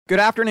Good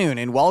afternoon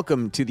and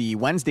welcome to the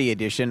Wednesday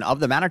edition of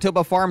the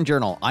Manitoba Farm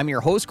Journal. I'm your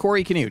host,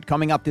 Corey Canute.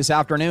 Coming up this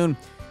afternoon,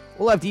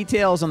 we'll have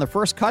details on the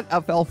first cut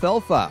of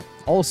alfalfa.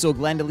 Also,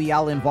 Glenda Lee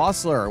Allen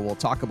Vossler will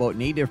talk about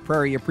Native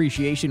Prairie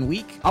Appreciation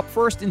Week. Up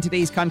first in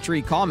today's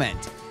country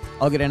comment,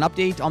 I'll get an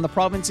update on the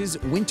province's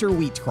winter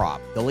wheat crop.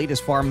 The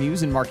latest farm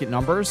news and market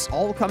numbers,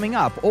 all coming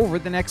up over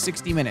the next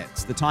 60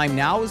 minutes. The time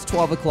now is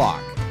 12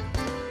 o'clock.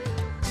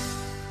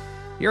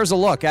 Here's a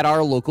look at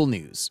our local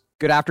news.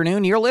 Good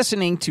afternoon. You're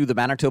listening to the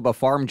Manitoba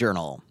Farm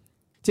Journal.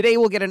 Today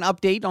we'll get an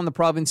update on the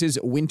province's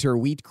winter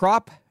wheat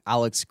crop.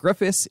 Alex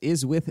Griffiths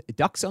is with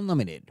Ducks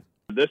Unlimited.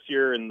 This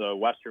year in the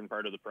western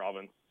part of the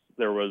province,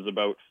 there was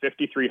about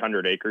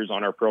 5,300 acres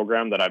on our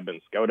program that I've been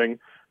scouting,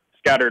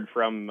 scattered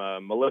from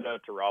Melita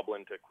to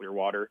Roblin to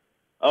Clearwater.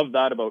 Of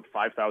that, about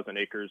 5,000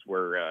 acres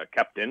were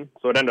kept in,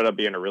 so it ended up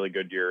being a really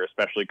good year,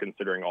 especially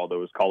considering all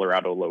those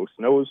Colorado low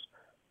snows.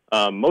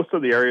 Most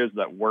of the areas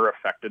that were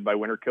affected by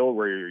winter kill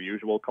were your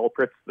usual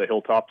culprits, the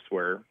hilltops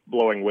where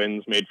blowing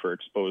winds made for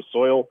exposed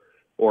soil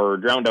or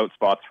drowned out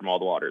spots from all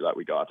the water that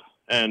we got.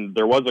 And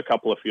there was a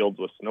couple of fields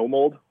with snow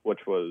mold,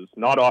 which was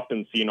not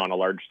often seen on a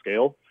large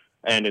scale,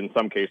 and in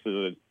some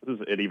cases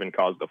it even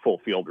caused a full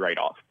field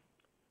write-off.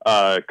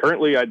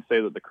 Currently, I'd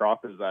say that the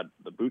crop is at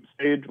the boot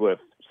stage, with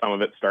some of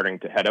it starting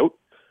to head out.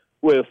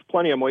 With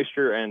plenty of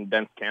moisture and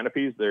dense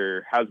canopies,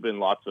 there has been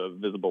lots of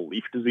visible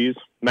leaf disease.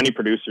 Many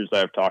producers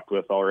that I've talked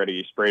with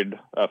already sprayed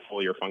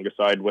foliar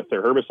fungicide with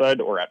their herbicide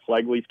or at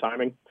flag leaf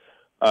timing.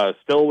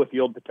 Still, with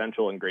yield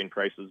potential and grain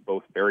prices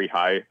both very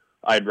high,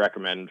 I'd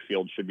recommend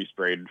fields should be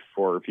sprayed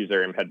for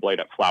Fusarium head blight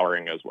at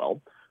flowering as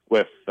well.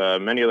 With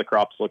many of the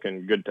crops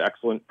looking good to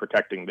excellent,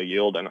 protecting the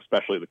yield and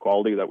especially the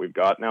quality that we've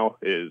got now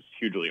is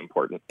hugely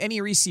important. Any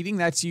reseeding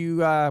that you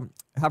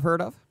have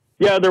heard of?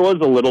 Yeah, there was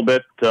a little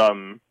bit.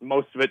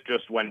 Most of it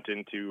just went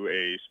into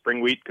a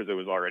spring wheat because it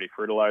was already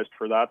fertilized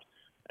for that.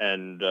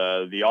 And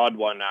the odd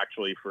one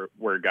actually for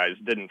where guys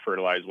didn't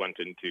fertilize went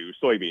into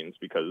soybeans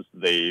because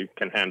they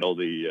can handle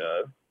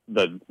the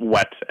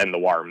wet and the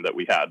warm that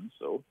we had.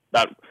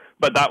 But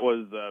that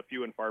was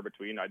few and far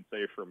between. I'd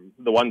say from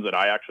the ones that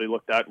I actually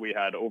looked at, we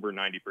had over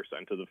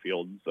 90% of the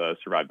fields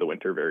survive the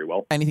winter very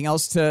well. Anything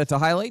else to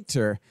highlight?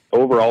 Or?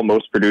 Overall,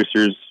 most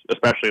producers,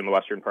 especially in the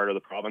western part of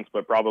the province,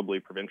 but probably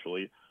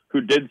provincially, who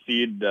did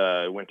seed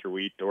winter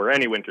wheat or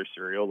any winter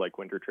cereal like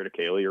winter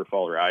triticale or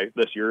fall rye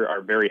this year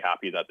are very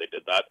happy that they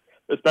did that,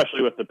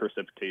 especially with the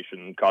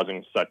precipitation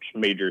causing such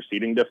major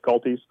seeding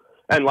difficulties.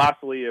 And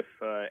lastly, if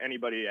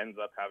anybody ends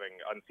up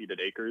having unseeded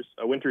acres,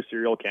 a winter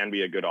cereal can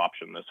be a good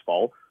option this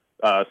fall,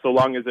 so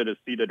long as it is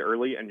seeded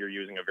early and you're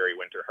using a very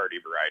winter hardy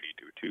variety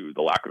due to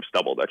the lack of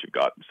stubble that you've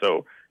got.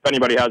 So if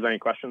anybody has any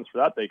questions for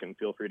that, they can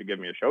feel free to give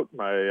me a shout.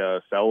 My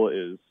cell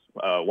is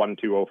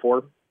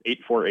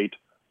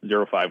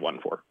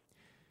 1204-848-0514.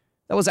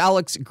 That was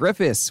Alex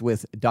Griffiths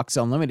with Ducks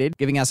Unlimited,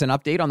 giving us an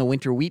update on the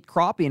winter wheat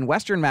crop in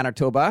western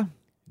Manitoba.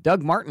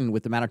 Doug Martin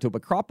with the Manitoba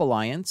Crop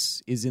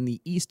Alliance is in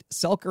the East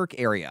Selkirk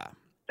area.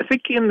 I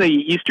think in the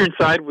eastern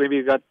side,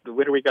 maybe the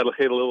winter wheat got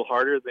hit a little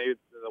harder. The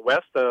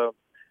west,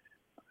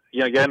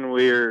 again,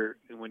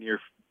 when you're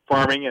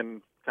farming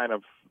and kind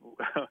of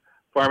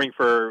farming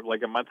for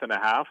like a month and a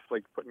half,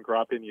 like putting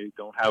crop in, you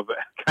don't have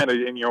kind of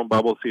in your own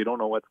bubble, so you don't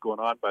know what's going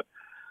on. But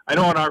I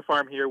know on our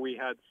farm here, we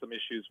had some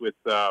issues with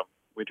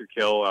winter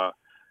kill.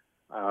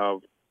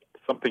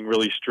 Something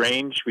really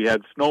strange. We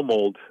had snow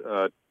mold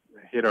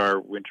hit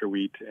our winter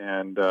wheat,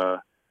 and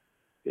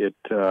we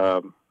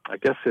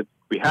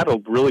had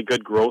a really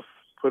good growth.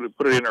 Put it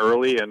in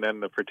early, and then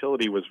the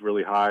fertility was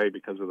really high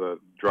because of the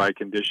dry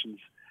conditions.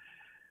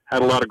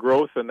 Had a lot of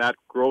growth, and that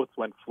growth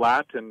went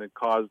flat, and it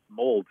caused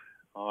mold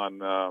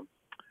on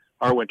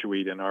our winter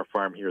wheat in our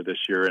farm here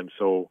this year. And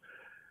so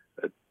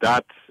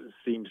that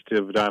seems to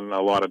have done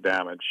a lot of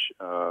damage.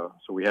 So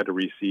we had to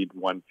reseed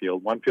one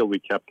field. One field we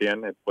kept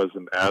in. It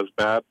wasn't as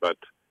bad, but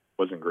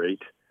wasn't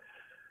great.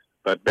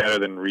 But better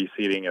than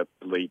reseeding it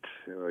late,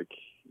 like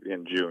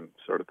in June,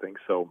 sort of thing.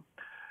 So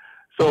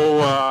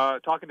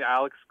talking to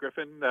Alex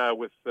Griffin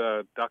with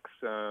Ducks,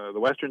 the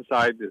western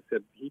side,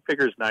 said he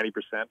figures 90%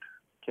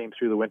 came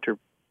through the winter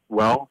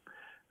well.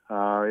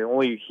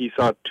 He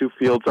saw two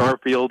fields, our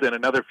field and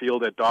another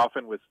field at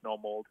Dauphin with snow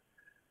mold.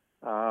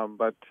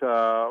 But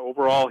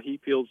overall, he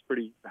feels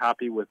pretty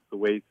happy with the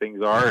way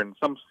things are. And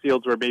some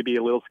fields were maybe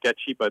a little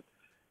sketchy, but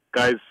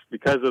guys,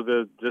 because of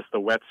the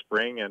wet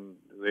spring, and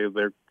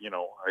they're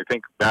I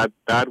think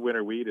bad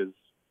winter wheat is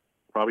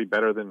probably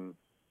better than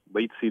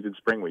late seeded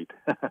spring wheat,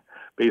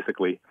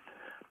 basically.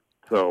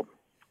 So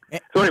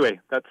anyway,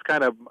 that's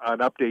kind of an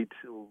update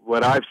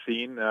what I've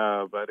seen.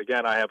 But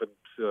again, I haven't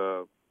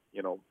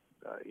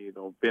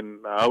been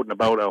out and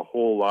about a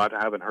whole lot.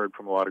 I haven't heard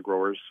from a lot of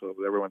growers, so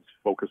everyone's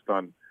focused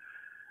on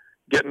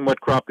getting what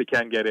crop they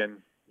can get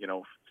in,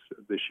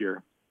 this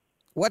year.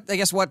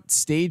 What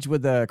stage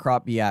would the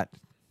crop be at?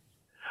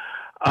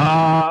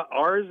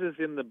 Ours is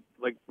in the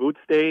boot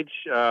stage.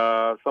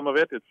 Some of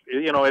it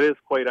is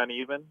quite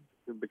uneven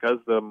because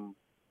the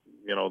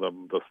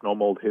snow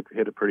mold hit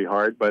it pretty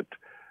hard. But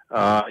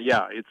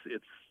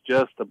it's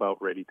just about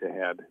ready to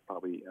head.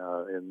 Probably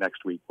in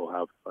next week we'll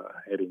have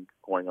heading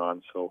going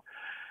on. So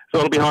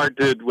it'll be hard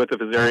to with the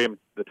Fusarium,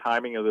 the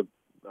timing of the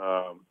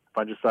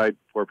fungicide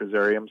for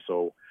Fusarium.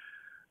 So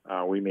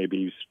we may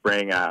be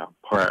spraying a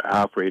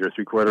half rate or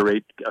 3/4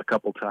 rate a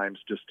couple times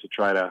just to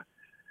try to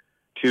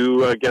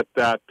get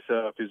that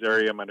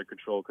Fusarium under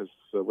control, because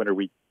winter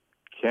wheat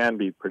can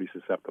be pretty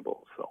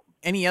susceptible. So,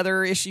 any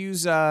other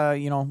issues,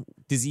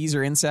 disease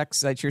or insects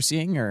that you're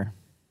seeing, or?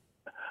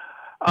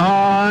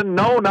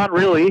 No, not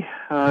really.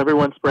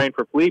 Everyone's spraying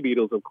for flea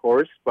beetles, of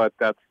course, but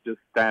that's just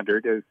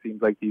standard, it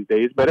seems like these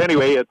days. But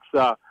anyway, it's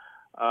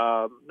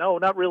no,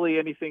 not really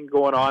anything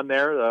going on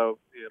there. The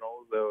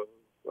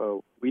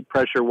weed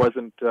pressure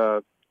wasn't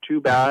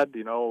too bad.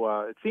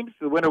 It seems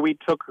the winter wheat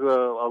took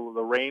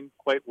the rain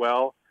quite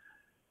well.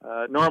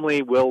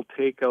 Normally, we'll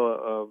take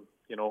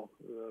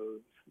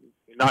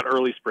not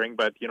early spring,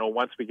 but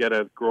once we get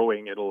it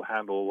growing, it'll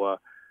handle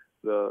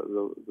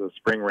the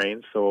spring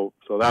rains. So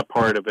that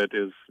part of it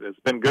has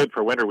been good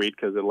for winter wheat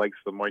because it likes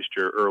the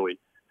moisture early.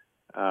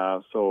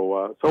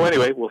 So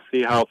anyway, we'll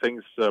see how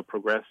things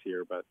progress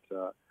here. But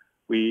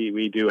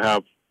we do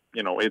have,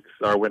 it's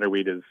our winter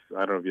wheat is,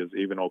 I don't know if it's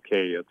even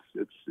okay.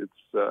 It's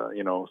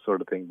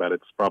sort of thing, but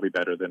it's probably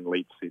better than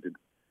late seeded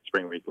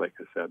spring wheat, like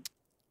I said.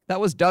 That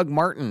was Doug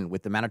Martin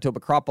with the Manitoba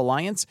Crop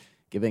Alliance,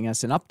 giving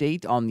us an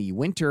update on the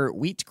winter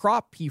wheat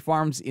crop. He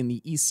farms in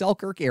the East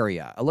Selkirk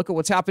area. A look at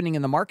what's happening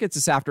in the markets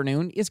this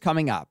afternoon is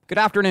coming up. Good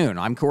afternoon.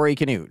 I'm Corey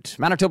Canute.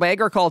 Manitoba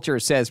Agriculture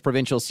says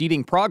provincial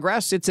seeding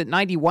progress sits at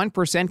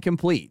 91%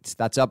 complete.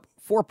 That's up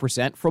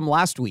 4% from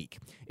last week.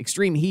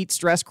 Extreme heat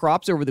stressed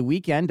crops over the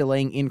weekend,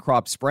 delaying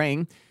in-crop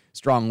spraying.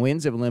 Strong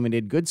winds have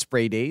limited good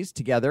spray days,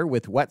 together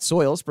with wet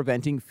soils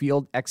preventing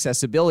field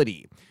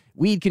accessibility.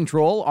 Weed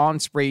control on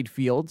sprayed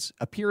fields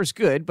appears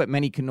good, but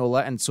many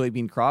canola and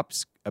soybean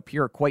crops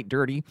appear quite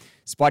dirty.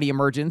 Spotty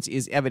emergence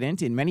is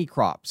evident in many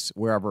crops,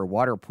 wherever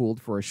water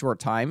pooled for a short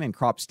time and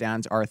crop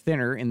stands are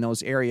thinner in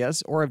those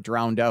areas or have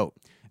drowned out.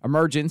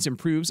 Emergence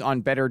improves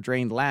on better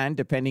drained land,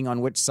 depending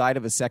on which side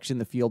of a section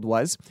the field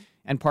was,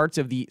 and parts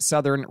of the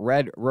southern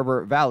Red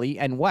River Valley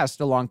and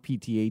west along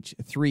PTH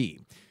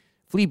 3.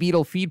 Flea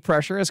beetle feed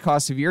pressure has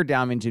caused severe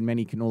damage in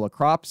many canola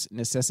crops,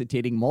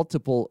 necessitating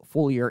multiple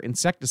foliar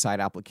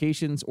insecticide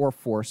applications or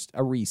forced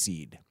a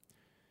reseed.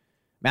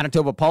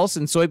 Manitoba Pulse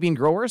and soybean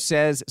grower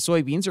says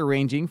soybeans are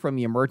ranging from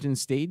the emergence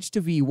stage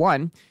to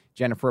V1.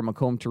 Jennifer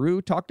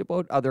McComb-Taru talked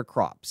about other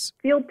crops.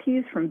 Field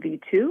peas from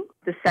V2,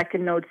 the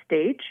second node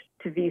stage,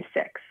 to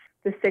V6,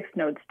 the sixth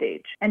node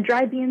stage, and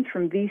dry beans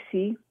from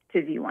VC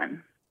to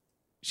V1.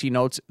 She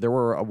notes there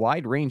were a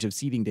wide range of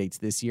seeding dates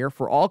this year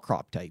for all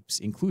crop types,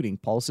 including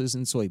pulses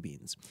and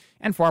soybeans.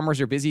 And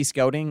farmers are busy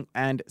scouting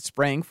and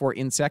spraying for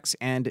insects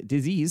and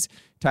disease.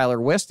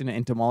 Tyler West, an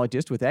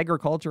entomologist with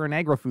Agriculture and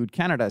Agri-Food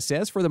Canada,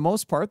 says for the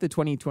most part, the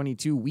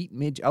 2022 wheat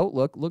midge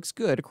outlook looks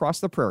good across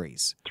the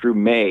prairies. Through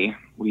May,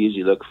 we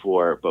usually look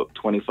for about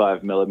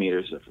 25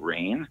 millimeters of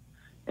rain,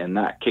 and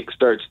that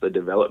kickstarts the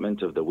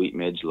development of the wheat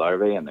midge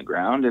larvae in the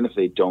ground. And if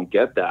they don't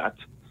get that,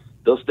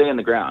 they'll stay in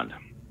the ground.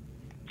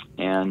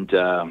 And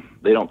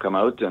they don't come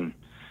out and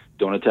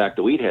don't attack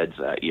the wheat heads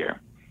that year.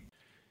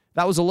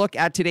 That was a look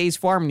at today's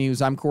farm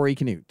news. I'm Corey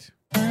Canute.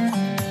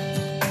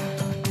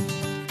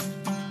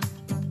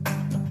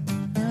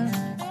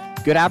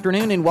 Good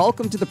afternoon and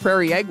welcome to the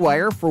Prairie Egg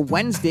Wire for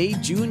Wednesday,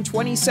 June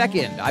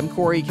 22nd. I'm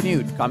Corey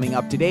Canute. Coming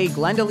up today,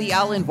 Glenda Lee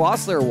Allen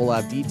Vossler will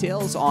have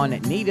details on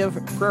Native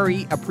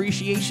Prairie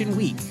Appreciation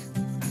Week.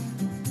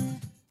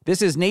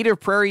 This is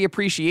Native Prairie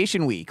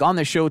Appreciation Week. On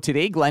the show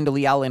today, Glenda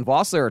Lee Allen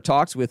Vossler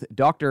talks with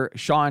Dr.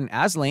 Sean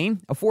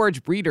Aslane, a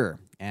forage breeder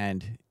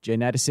and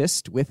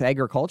geneticist with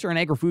Agriculture and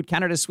Agri-Food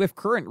Canada's Swift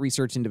Current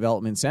Research and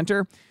Development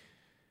Centre.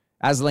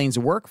 Aslane's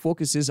work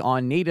focuses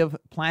on native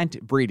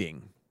plant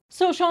breeding.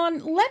 So, Sean,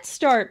 let's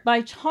start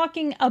by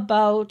talking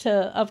about,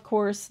 of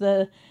course,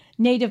 the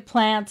native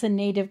plants and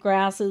native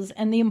grasses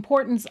and the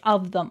importance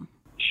of them.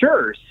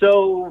 Sure.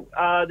 So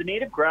the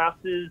native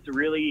grasses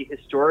really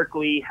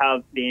historically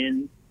have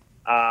been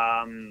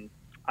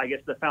I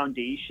guess the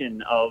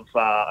foundation of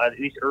at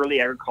least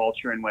early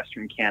agriculture in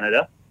Western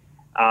Canada.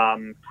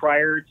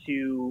 Prior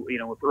to,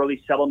 with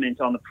early settlement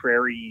on the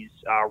prairies,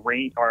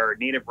 our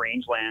native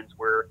rangelands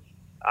were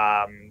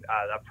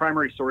a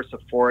primary source of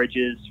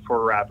forages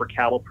for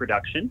cattle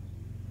production.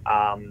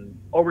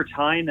 Over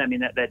time,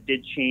 that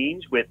did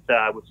change with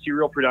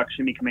cereal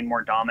production becoming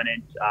more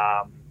dominant,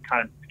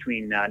 kind of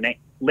between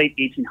late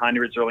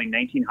 1800s, early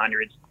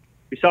 1900s.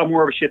 We saw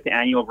more of a shift to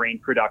annual grain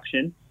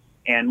production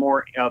and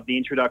more of the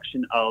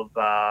introduction of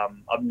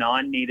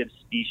non-native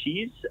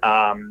species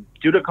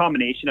due to a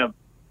combination of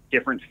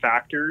different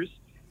factors.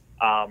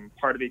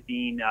 Part of it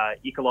being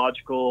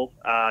ecological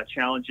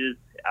challenges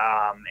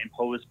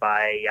imposed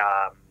by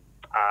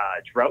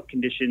drought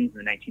conditions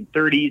in the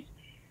 1930s,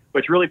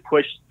 which really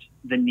pushed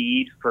the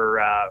need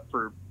for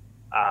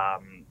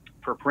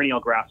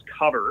perennial grass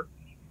cover.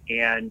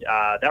 And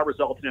that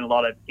resulted in a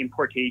lot of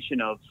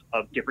importation of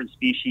different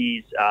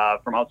species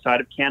from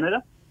outside of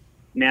Canada.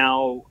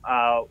 Now,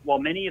 while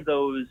many of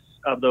those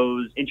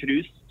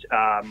introduced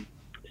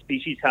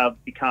species have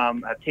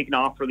taken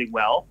off really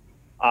well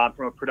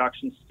from a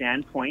production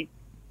standpoint.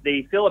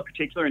 They fill a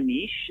particular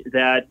niche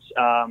that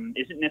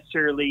isn't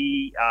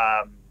necessarily.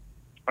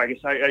 I guess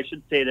I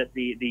should say that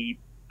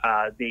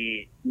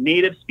the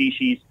native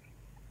species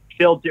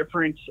fill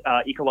different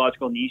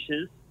ecological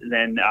niches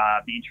than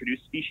the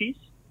introduced species,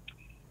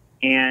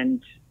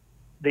 and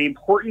the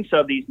importance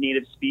of these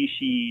native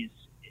species.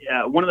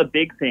 One of the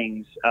big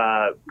things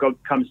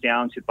comes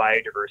down to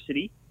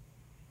biodiversity.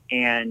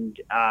 And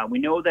we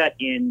know that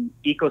in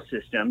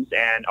ecosystems,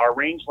 and our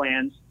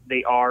rangelands,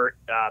 they are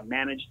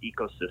managed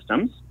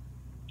ecosystems.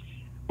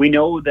 We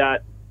know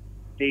that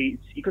the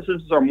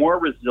ecosystems are more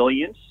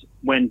resilient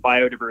when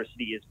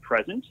biodiversity is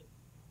present.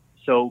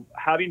 So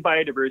having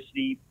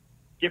biodiversity,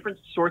 different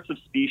sorts of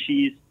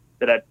species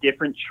that have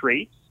different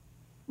traits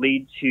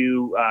lead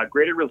to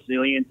greater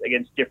resilience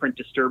against different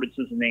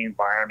disturbances in the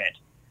environment.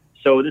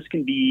 So this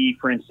can be,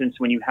 for instance,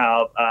 when you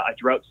have a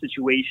drought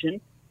situation,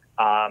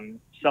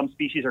 some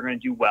species are going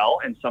to do well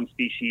and some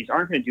species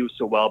aren't going to do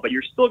so well, but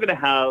you're still going to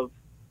have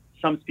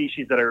some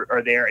species that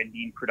are there and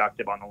being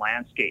productive on the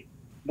landscape.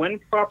 When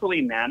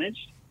properly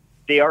managed,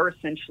 they are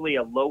essentially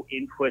a low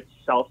input,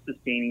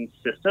 self-sustaining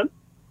system.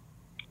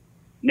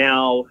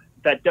 Now,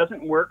 that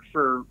doesn't work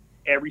for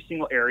every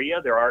single area.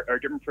 There are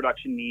different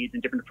production needs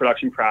and different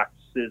production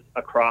practices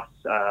across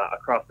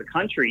the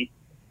country.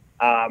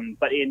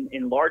 But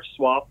in large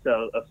swaths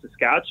of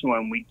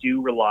Saskatchewan, we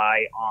do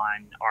rely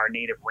on our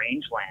native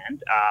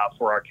rangeland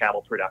for our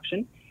cattle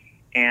production.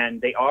 And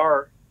they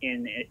are,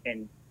 in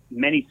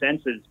many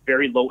senses,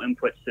 very low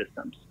input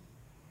systems.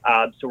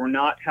 So we're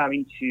not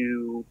having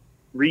to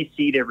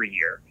reseed every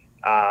year.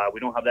 We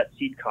don't have that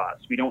seed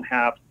cost. We don't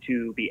have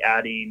to be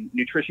adding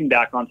nutrition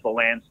back onto the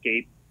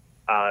landscape,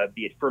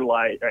 be it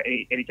fertilizer,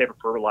 any type of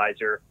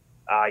fertilizer,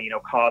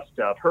 cost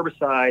of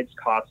herbicides,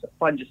 cost of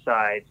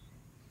fungicides.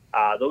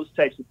 Those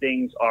types of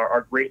things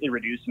are greatly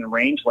reduced in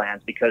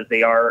rangelands because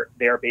they are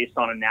based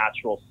on a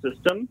natural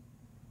system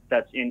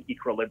that's in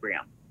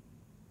equilibrium.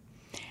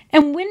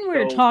 And when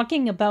we're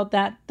talking about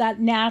that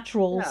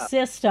natural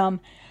system,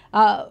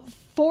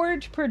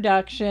 forage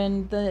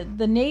production,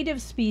 the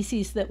native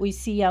species that we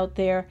see out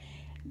there,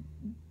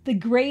 the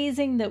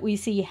grazing that we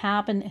see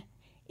happen,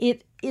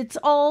 it's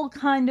all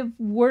kind of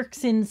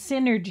works in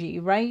synergy,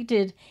 right?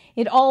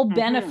 It all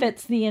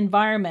benefits the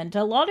environment.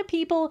 A lot of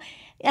people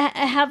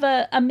have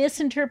a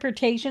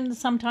misinterpretation,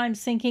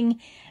 sometimes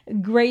thinking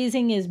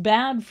grazing is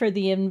bad for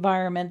the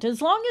environment.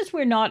 As long as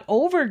we're not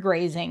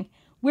overgrazing,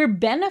 we're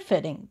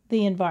benefiting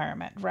the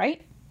environment,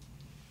 right?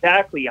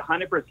 Exactly,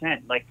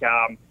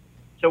 100%.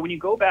 So when you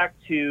go back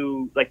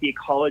to the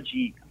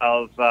ecology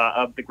of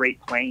the Great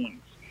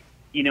Plains,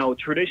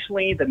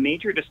 traditionally the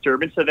major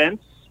disturbance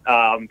events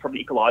from the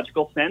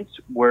ecological sense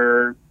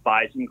were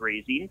bison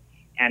grazing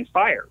and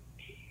fire.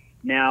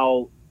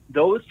 Now,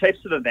 those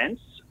types of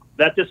events,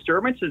 that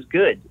disturbance is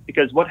good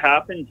because what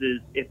happens is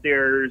if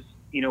there's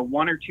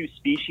one or two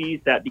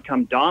species that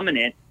become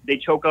dominant, they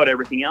choke out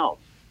everything else.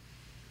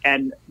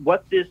 And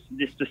what this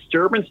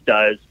disturbance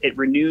does, it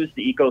renews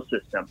the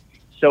ecosystem.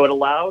 So it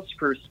allows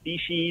for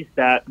species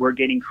that were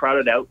getting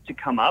crowded out to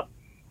come up.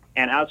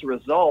 And as a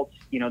result,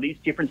 these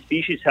different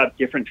species have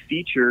different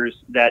features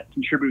that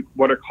contribute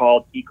what are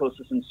called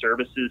ecosystem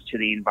services to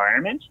the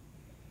environment.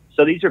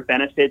 So these are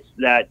benefits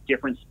that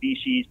different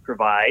species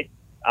provide.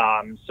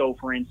 So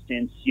for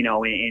instance,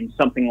 in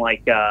something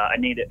like a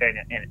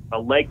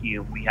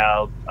legume, we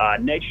have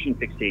nitrogen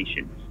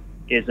fixation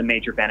is a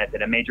major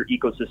benefit, a major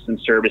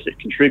ecosystem service it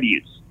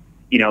contributes.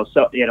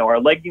 Our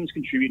legumes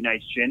contribute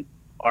nitrogen,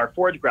 our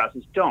forage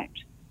grasses don't.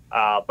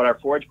 But our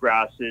forage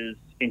grasses,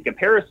 in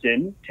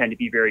comparison, tend to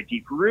be very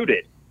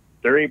deep-rooted.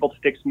 They're able to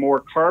fix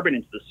more carbon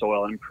into the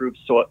soil and improve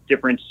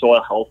different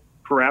soil health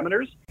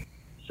parameters.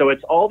 So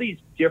it's all these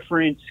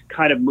different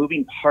kind of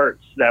moving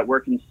parts that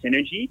work in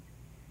synergy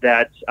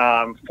that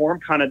form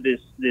kind of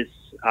this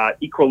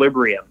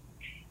equilibrium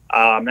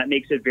that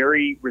makes it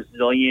very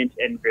resilient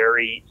and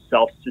very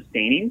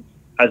self-sustaining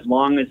as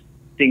long as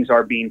things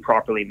are being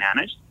properly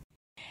managed.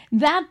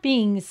 That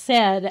being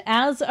said,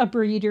 as a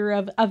breeder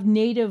of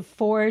native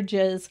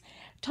forages,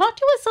 talk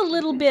to us a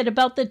little bit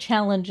about the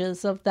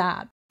challenges of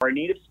that. Our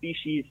native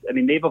species,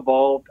 they've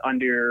evolved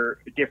under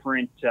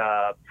different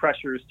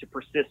pressures to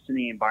persist in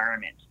the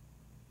environment.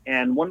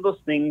 And one of those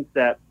things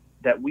that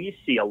we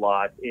see a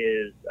lot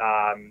is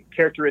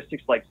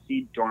characteristics like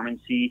seed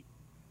dormancy,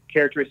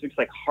 characteristics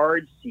like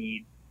hard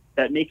seed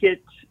that make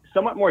it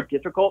somewhat more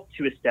difficult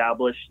to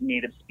establish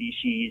native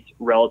species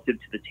relative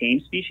to the tame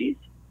species.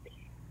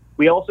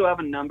 We also have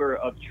a number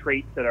of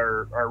traits that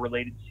are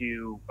related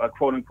to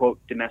quote-unquote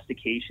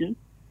domestication.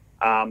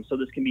 So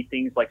this can be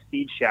things like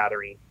seed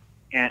shattering.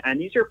 And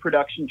these are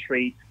production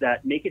traits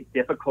that make it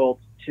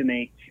difficult to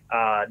make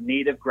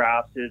native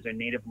grasses or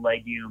native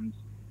legumes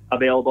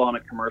available on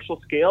a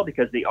commercial scale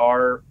because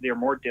they're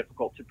more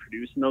difficult to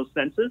produce in those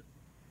senses.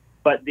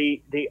 But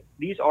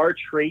these are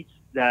traits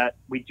that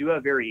we do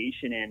have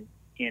variation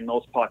in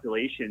those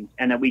populations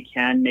and that we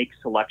can make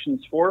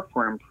selections for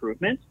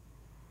improvement.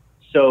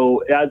 So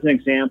as an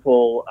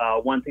example,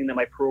 one thing that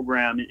my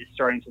program is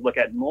starting to look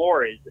at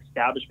more is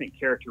establishment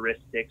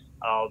characteristics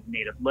of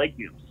native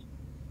legumes,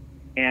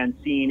 and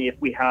seeing if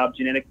we have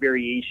genetic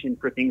variation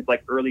for things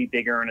like early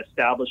vigor and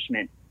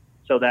establishment,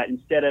 so that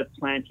instead of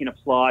planting a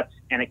plot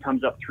and it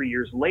comes up 3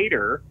 years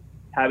later,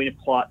 having a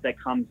plot that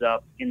comes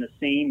up in the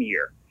same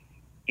year.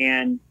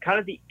 And kind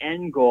of the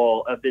end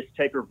goal of this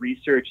type of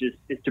research is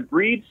to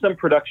breed some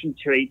production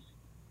traits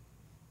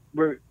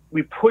where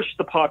we push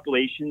the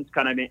populations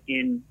kind of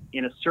in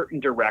a certain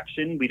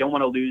direction. We don't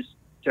want to lose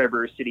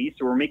diversity,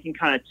 so we're making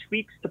kind of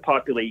tweaks to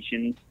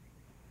populations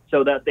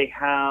so that they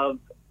have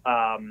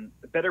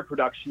better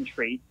production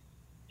traits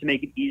to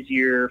make it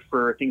easier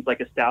for things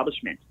like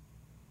establishment.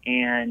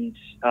 And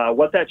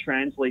what that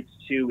translates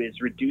to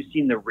is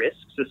reducing the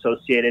risks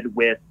associated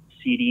with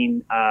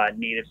seeding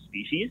native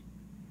species.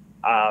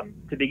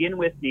 To begin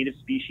with, native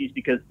species,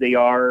 because they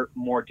are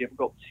more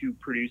difficult to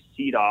produce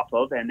seed off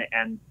of,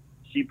 and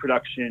seed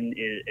production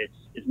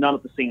is not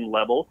at the same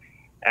level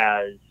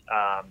as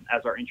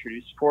our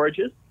introduced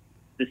forages.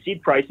 The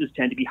seed prices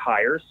tend to be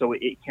higher, so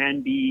it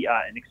can be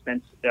an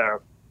expensive, a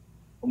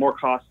more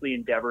costly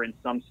endeavor in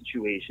some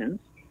situations.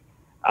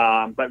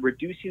 But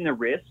reducing the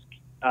risk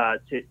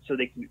so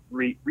they can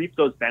reap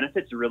those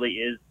benefits really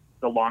is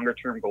the longer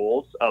term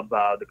goals of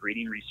the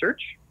breeding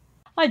research.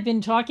 I've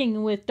been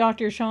talking with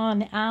Dr.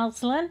 Sean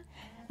Aslan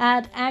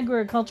at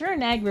Agriculture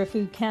and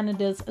Agri-Food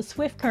Canada's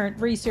Swift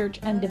Current Research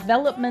and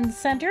Development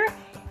Centre.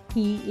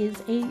 He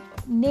is a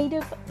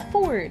native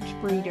forage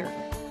breeder.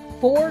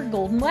 For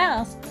Golden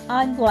West,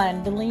 I'm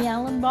Glendalee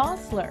Allen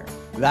Bossler.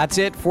 That's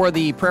it for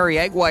the Prairie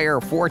Ag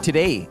Wire for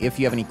today. If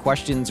you have any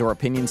questions or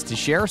opinions to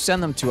share,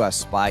 send them to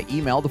us by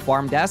email,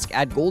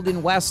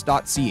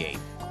 thefarmdesk@goldenwest.ca.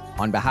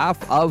 On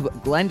behalf of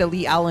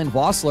Glendalee Allen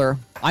Vossler,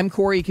 I'm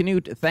Corey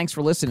Canute. Thanks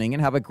for listening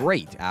and have a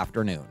great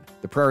afternoon.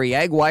 The Prairie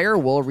Ag Wire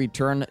will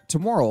return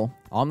tomorrow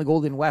on the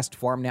Golden West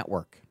Farm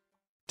Network.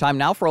 Time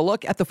now for a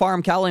look at the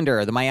farm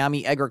calendar. The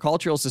Miami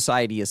Agricultural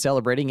Society is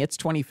celebrating its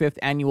 25th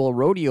annual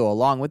rodeo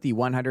along with the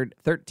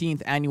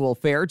 113th annual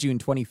fair, June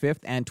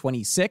 25th and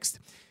 26th.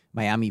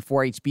 Miami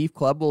 4-H Beef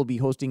Club will be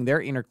hosting their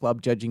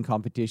inter-club judging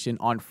competition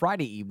on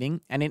Friday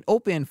evening and an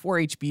open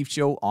 4-H beef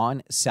show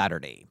on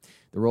Saturday.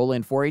 The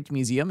Roland 4-H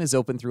Museum is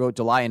open throughout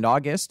July and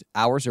August.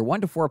 Hours are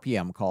 1 to 4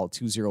 p.m. Call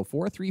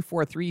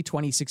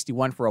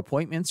 204-343-2061 for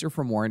appointments or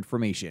for more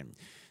information.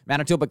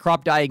 Manitoba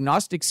Crop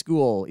Diagnostic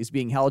School is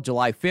being held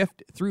July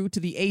 5th through to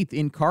the 8th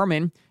in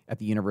Carman at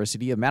the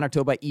University of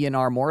Manitoba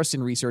E&R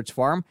Morrison Research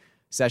Farm.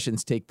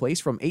 Sessions take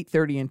place from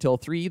 8:30 until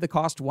 3. The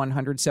cost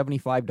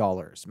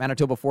 $175.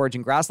 Manitoba Forage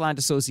and Grassland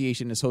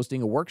Association is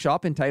hosting a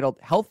workshop entitled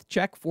Health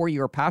Check for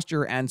Your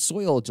Pasture and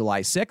Soil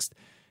July 6th.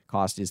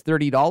 Cost is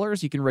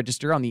 $30. You can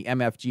register on the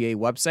MFGA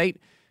website.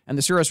 And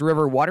the Souris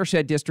River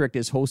Watershed District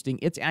is hosting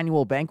its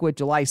annual banquet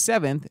July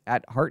 7th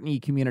at Hartney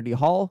Community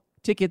Hall.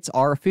 Tickets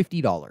are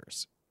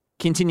 $50.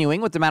 Continuing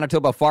with the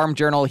Manitoba Farm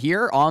Journal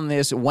here on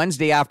this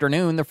Wednesday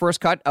afternoon, the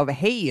first cut of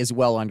hay is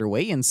well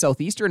underway in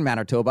southeastern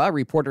Manitoba.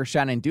 Reporter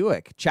Shannon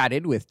Dewick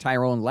chatted with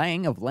Tyrone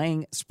Lang of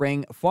Lang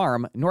Spring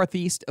Farm,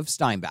 northeast of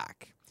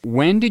Steinbach.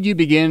 When did you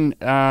begin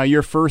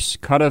your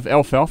first cut of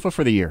alfalfa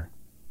for the year?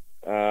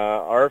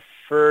 Our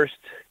first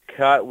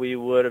cut we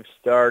would have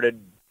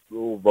started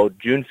about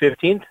June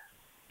 15th.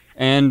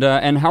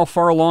 And how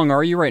far along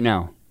are you right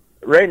now?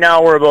 Right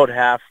now we're about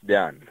half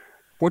done.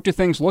 What do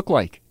things look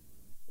like?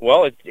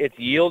 Well, it's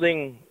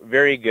yielding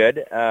very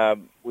good.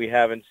 We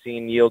haven't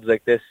seen yields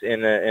like this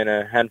in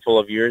a handful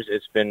of years.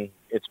 It's been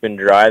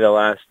dry the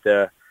last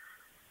 3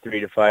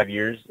 to 5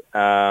 years.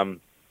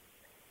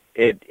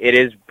 It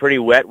is pretty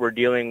wet. We're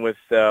dealing with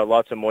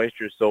lots of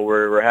moisture, so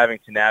we're having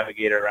to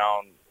navigate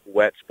around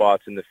wet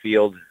spots in the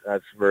field.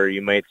 That's where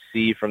you might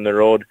see from the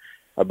road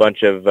a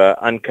bunch of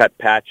uncut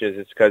patches.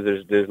 It's because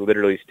there's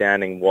literally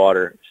standing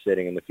water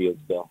sitting in the field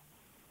still.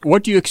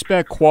 What do you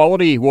expect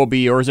quality will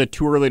be, or is it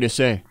too early to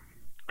say?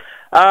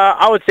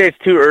 I would say it's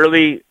too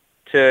early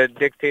to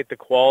dictate the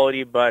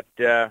quality, but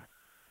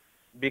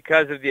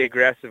because of the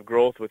aggressive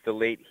growth with the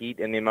late heat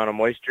and the amount of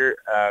moisture,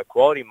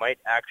 quality might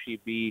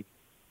actually be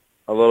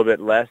a little bit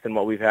less than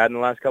what we've had in the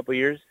last couple of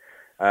years.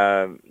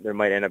 There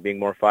might end up being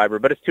more fiber,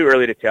 but it's too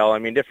early to tell. I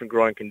mean, different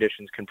growing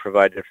conditions can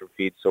provide different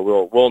feeds, so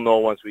we'll know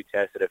once we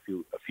test it a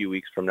few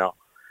weeks from now.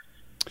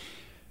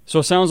 So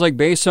it sounds like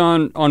based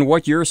on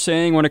what you're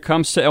saying when it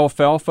comes to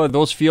alfalfa,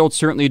 those fields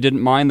certainly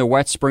didn't mind the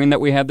wet spring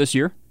that we had this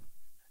year?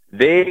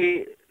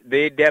 They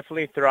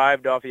definitely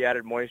thrived off the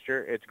added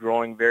moisture. It's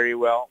growing very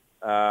well.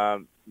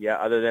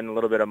 Other than a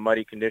little bit of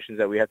muddy conditions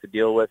that we have to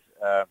deal with,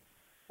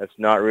 that's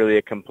not really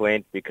a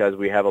complaint because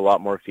we have a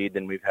lot more feed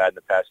than we've had in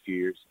the past few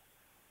years.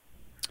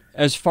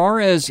 As far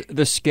as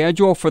the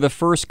schedule for the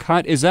first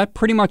cut, is that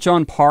pretty much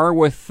on par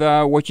with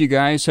what you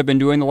guys have been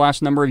doing the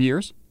last number of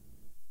years?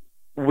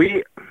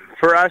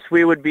 For us,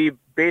 we would be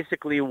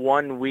basically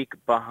 1 week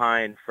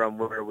behind from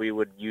where we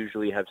would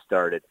usually have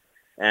started.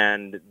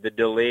 And the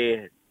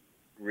delay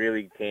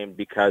really came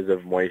because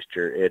of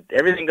moisture.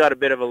 Everything got a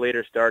bit of a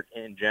later start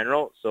in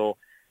general, so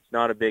it's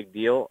not a big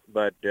deal,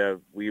 but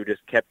we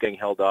just kept getting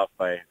held off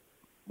by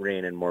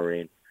rain and more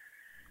rain.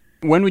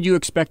 When would you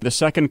expect the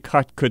second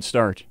cut could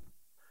start?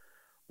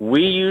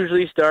 We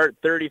usually start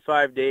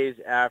 35 days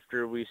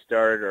after we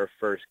started our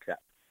first cut.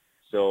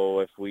 So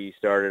if we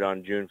started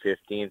on June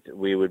 15th,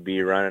 we would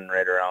be running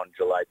right around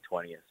July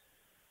 20th.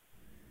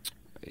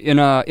 In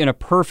a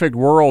perfect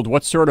world,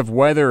 what sort of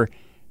weather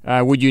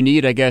would you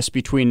need, I guess,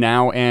 between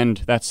now and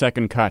that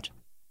second cut?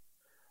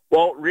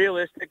 Well,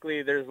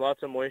 realistically, there's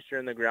lots of moisture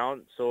in the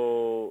ground,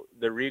 so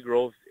the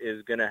regrowth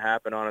is going to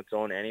happen on its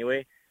own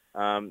anyway.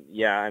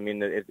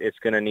 It's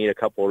going to need a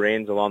couple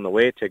rains along the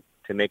way to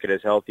make it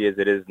as healthy as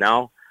it is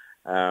now.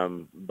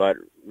 But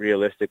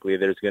realistically,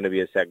 there's going to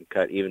be a second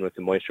cut, even with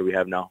the moisture we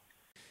have now.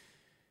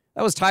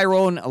 That was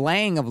Tyrone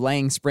Lang of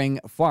Lang Spring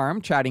Farm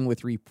chatting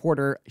with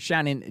reporter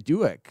Shannon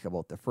Dewick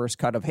about the first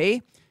cut of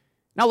hay.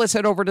 Now let's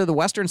head over to the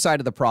western side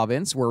of the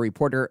province, where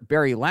reporter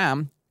Barry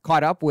Lamb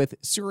caught up with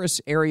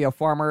Souris area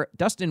farmer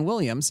Dustin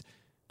Williams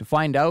to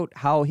find out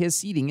how his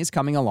seeding is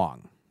coming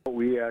along.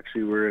 We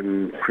actually were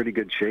in pretty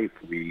good shape.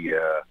 We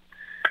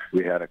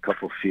had a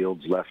couple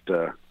fields left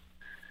to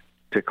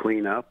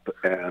clean up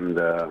and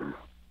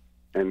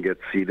get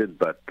seeded,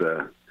 but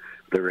the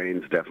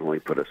rains definitely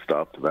put a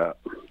stop to that.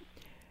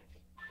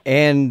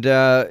 And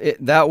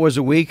that was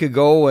a week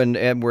ago,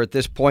 and we're at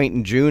this point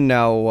in June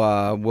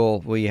now.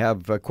 We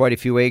have quite a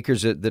few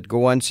acres that go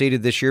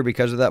unseeded this year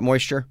because of that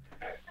moisture?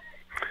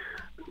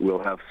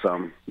 We'll have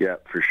some, yeah,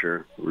 for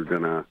sure. We're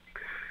gonna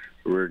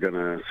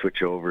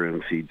switch over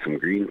and seed some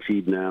green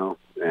seed now,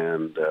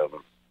 and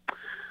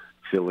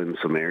fill in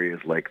some areas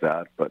like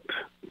that. But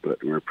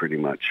we're pretty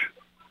much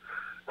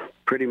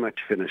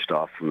finished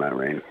off from that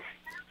rain.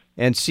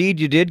 And seed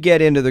you did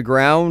get into the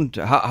ground.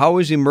 How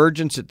is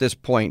emergence at this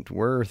point?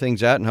 Where are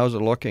things at, and how's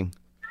it looking?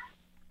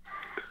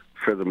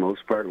 For the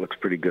most part, it looks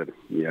pretty good.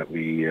 Yeah,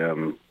 we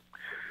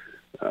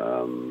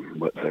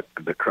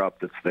the crop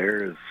that's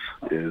there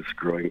is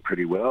growing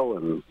pretty well,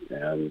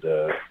 and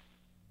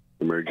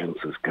emergence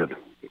is good.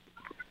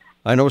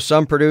 I know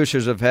some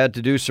producers have had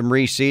to do some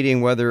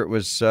reseeding, whether it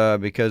was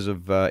because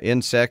of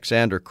insects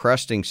and or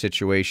crusting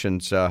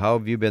situations. How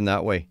have you been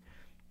that way?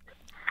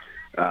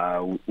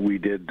 We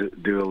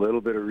did do a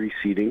little bit of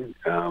reseeding.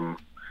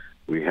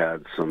 We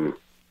had some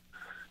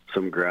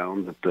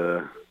ground that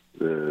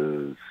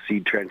the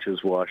seed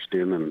trenches washed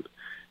in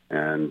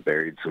and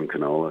buried some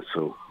canola.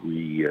 So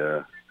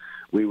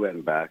we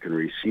went back and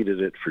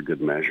reseeded it for good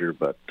measure.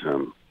 But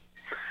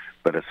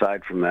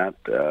aside from that,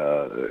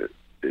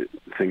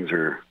 things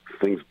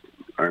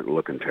aren't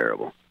looking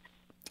terrible.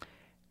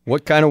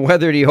 What kind of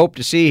weather do you hope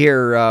to see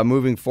here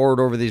moving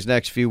forward over these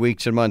next few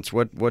weeks and months?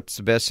 What's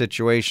the best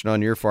situation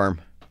on your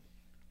farm?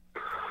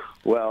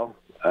 Well,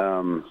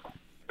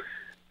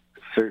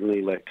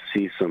 certainly like to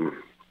see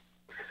some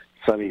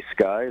sunny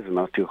skies and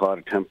not too hot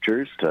of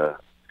temperatures to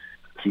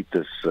keep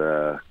this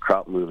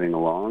crop moving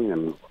along.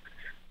 And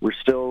we're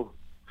still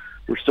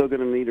going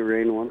to need a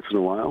rain once in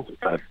a while,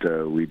 but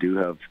we do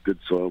have good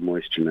soil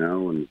moisture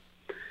now, and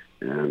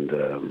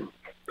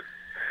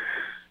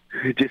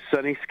just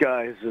sunny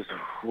skies is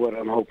what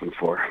I'm hoping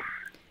for.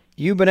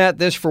 You've been at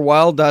this for a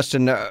while,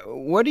 Dustin.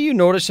 What are you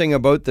noticing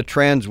about the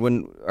trends?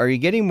 Are you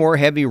getting more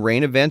heavy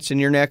rain events in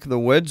your neck of the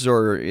woods,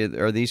 or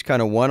are these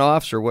kind of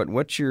one-offs, or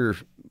what's your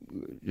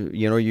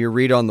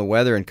read on the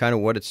weather and kind of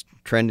what it's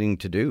trending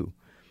to do?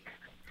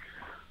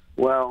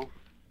 Well,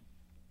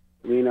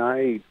 I mean,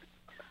 I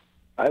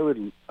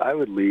would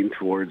lean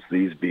towards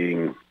these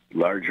being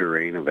larger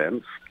rain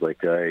events.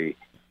 Like I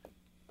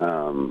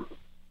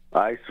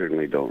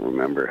certainly don't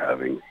remember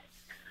having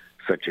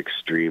such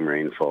extreme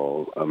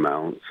rainfall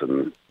amounts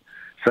and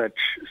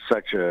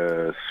such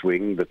a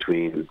swing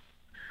between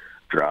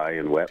dry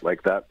and wet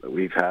like that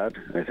we've had.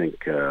 I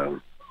think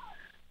the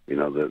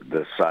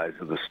size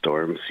of the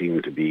storm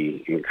seemed to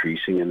be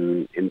increasing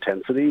in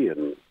intensity,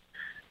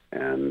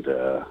 and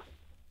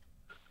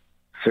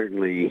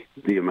certainly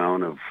the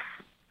amount of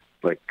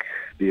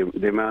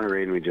the amount of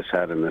rain we just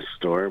had in this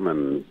storm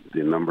and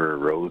the number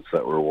of roads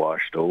that were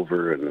washed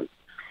over and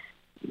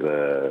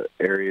the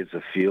areas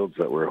of fields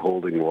that were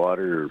holding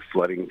water or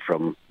flooding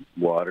from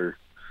water,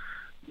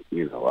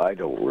 I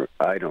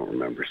don't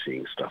remember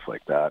seeing stuff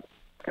like that,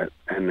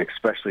 and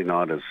especially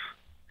not as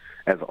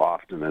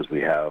often as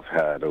we have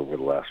had over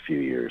the last few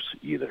years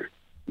either.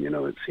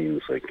 It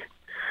seems like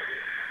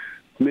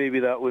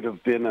maybe that would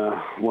have been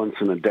a once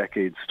in a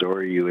decade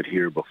story you would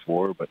hear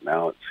before, but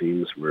now it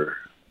seems we're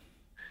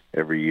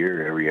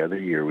every other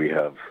year we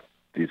have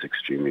these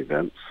extreme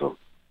events. So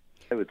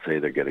I would say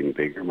they're getting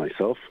bigger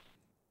myself.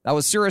 That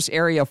was Souris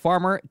area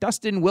farmer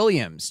Dustin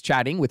Williams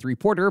chatting with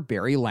reporter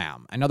Barry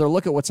Lamb. Another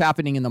look at what's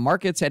happening in the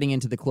markets heading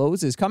into the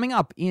close is coming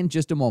up in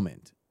just a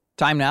moment.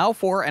 Time now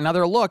for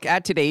another look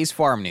at today's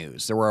farm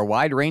news. There were a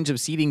wide range of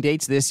seeding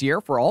dates this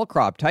year for all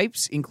crop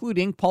types,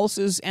 including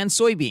pulses and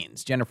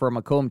soybeans. Jennifer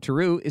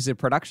McComb-Theroux is a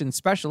production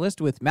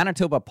specialist with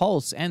Manitoba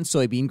Pulse and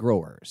Soybean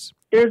Growers.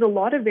 There's a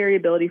lot of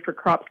variability for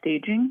crop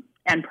staging,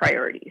 and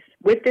priorities.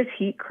 With this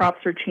heat,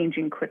 crops are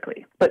changing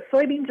quickly, but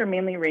soybeans are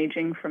mainly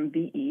ranging from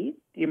VE,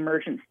 the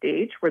emergent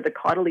stage, where the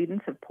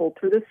cotyledons have pulled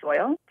through the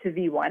soil, to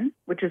V1,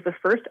 which is the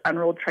first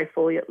unrolled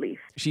trifoliate leaf.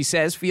 She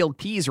says field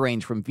peas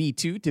range from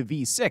V2 to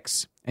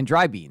V6, and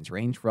dry beans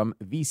range from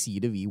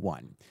VC to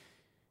V1.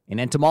 An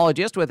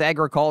entomologist with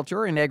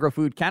Agriculture and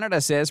Agri-Food Canada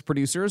says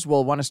producers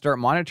will want to start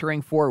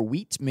monitoring for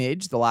wheat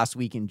midge the last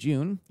week in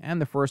June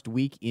and the first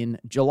week in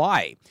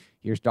July.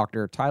 Here's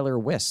Dr. Tyler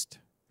Wist.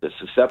 The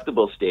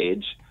susceptible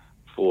stage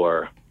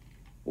for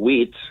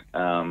wheat,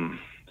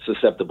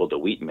 susceptible to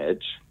wheat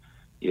midge,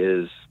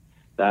 is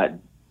that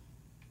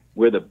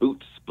where the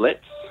boot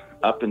splits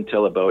up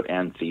until about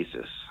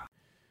anthesis.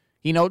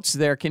 He notes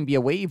there can be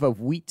a wave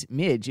of wheat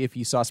midge if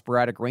you saw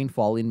sporadic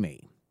rainfall in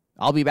May.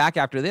 I'll be back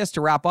after this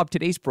to wrap up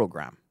today's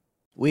program.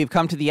 We've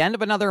come to the end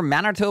of another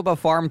Manitoba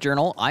Farm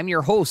Journal. I'm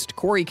your host,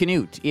 Corey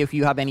Canute. If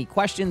you have any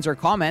questions or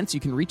comments, you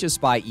can reach us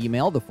by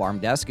email,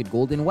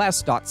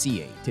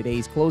 thefarmdesk@goldenwest.ca.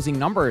 Today's closing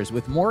numbers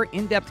with more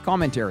in-depth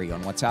commentary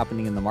on what's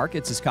happening in the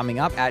markets is coming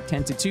up at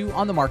 10 to 2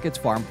 on the Markets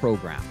Farm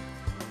program.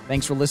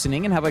 Thanks for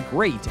listening and have a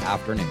great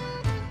afternoon.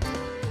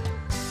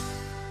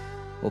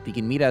 Hope you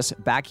can meet us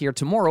back here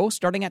tomorrow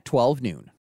starting at 12 noon.